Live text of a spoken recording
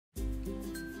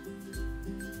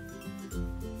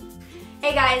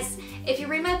Hey guys, if you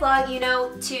read my blog, you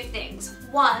know two things.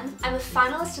 One, I'm a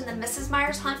finalist in the Mrs.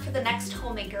 Meyer's Hunt for the Next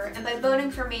Homemaker, and by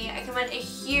voting for me, I can win a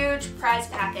huge prize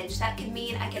package. That can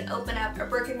mean I can open up a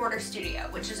brick and mortar studio,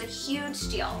 which is a huge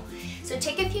deal. So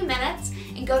take a few minutes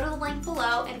and go to the link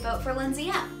below and vote for Lindsay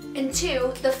M. And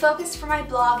two, the focus for my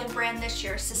blog and brand this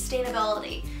year is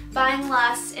sustainability, buying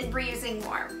less and reusing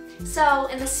more. So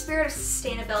in the spirit of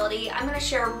sustainability, I'm going to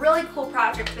share a really cool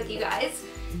project with you guys,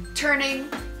 turning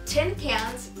tin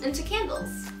cans into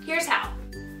candles. Here's how.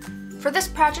 For this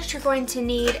project, you're going to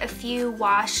need a few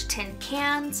washed tin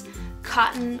cans,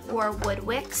 cotton or wood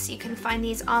wicks. You can find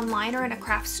these online or in a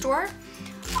craft store.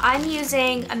 I'm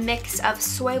using a mix of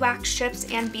soy wax chips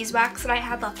and beeswax that I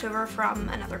had left over from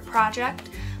another project,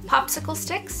 popsicle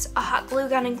sticks, a hot glue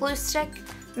gun and glue stick,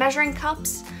 measuring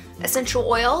cups, essential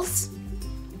oils.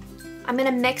 I'm going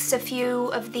to mix a few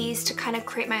of these to kind of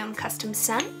create my own custom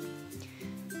scent.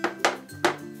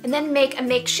 And then make a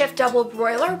makeshift double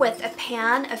broiler with a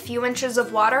pan, a few inches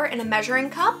of water, and a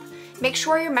measuring cup. Make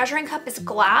sure your measuring cup is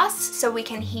glass so we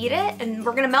can heat it, and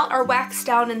we're gonna melt our wax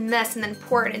down in this and then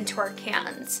pour it into our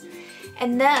cans.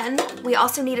 And then we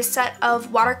also need a set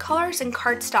of watercolors and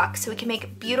cardstock so we can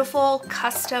make beautiful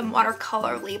custom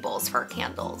watercolor labels for our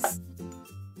candles.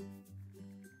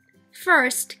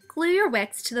 First, glue your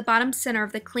wicks to the bottom center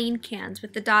of the clean cans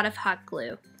with the dot of hot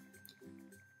glue.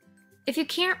 If you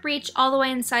can't reach all the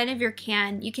way inside of your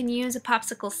can, you can use a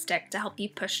popsicle stick to help you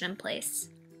push it in place.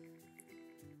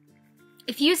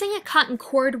 If using a cotton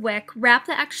cord wick, wrap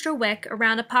the extra wick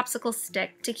around a popsicle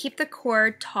stick to keep the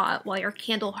cord taut while your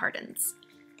candle hardens.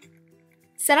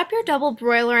 Set up your double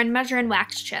broiler and measure in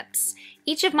wax chips.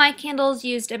 Each of my candles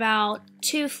used about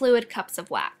 2 fluid cups of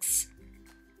wax.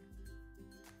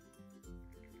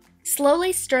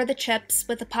 Slowly stir the chips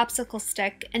with a popsicle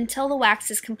stick until the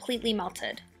wax is completely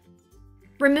melted.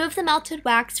 Remove the melted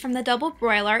wax from the double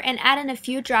broiler and add in a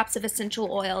few drops of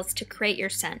essential oils to create your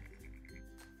scent.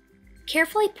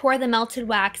 Carefully pour the melted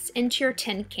wax into your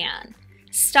tin can.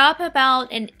 Stop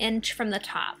about an inch from the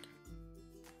top.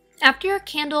 After your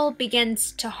candle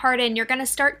begins to harden, you're going to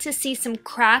start to see some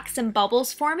cracks and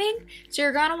bubbles forming, so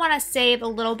you're going to want to save a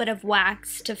little bit of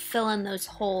wax to fill in those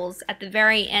holes at the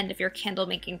very end of your candle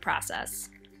making process.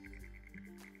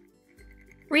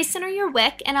 Recenter your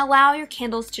wick and allow your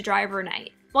candles to dry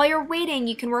overnight. While you're waiting,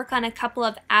 you can work on a couple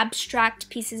of abstract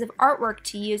pieces of artwork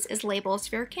to use as labels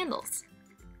for your candles.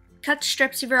 Cut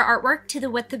strips of your artwork to the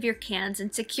width of your cans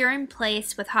and secure in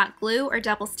place with hot glue or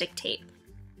double stick tape.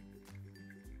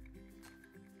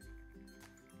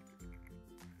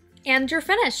 And you're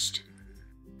finished!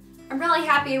 I'm really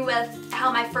happy with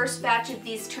how my first batch of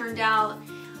these turned out.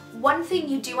 One thing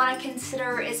you do want to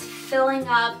consider is filling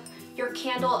up your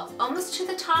candle almost to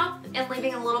the top and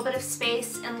leaving a little bit of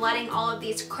space and letting all of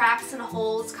these cracks and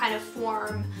holes kind of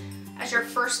form as your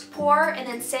first pour, and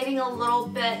then saving a little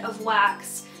bit of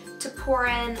wax to pour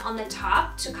in on the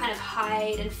top to kind of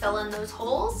hide and fill in those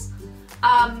holes.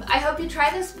 I hope you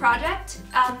try this project.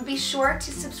 Be sure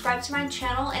to subscribe to my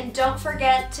channel and don't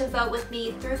forget to vote with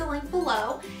me through the link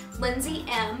below, Lindsay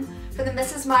M, for the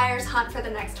Mrs. Meyer's Hunt for the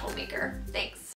Next Homemaker. Thanks.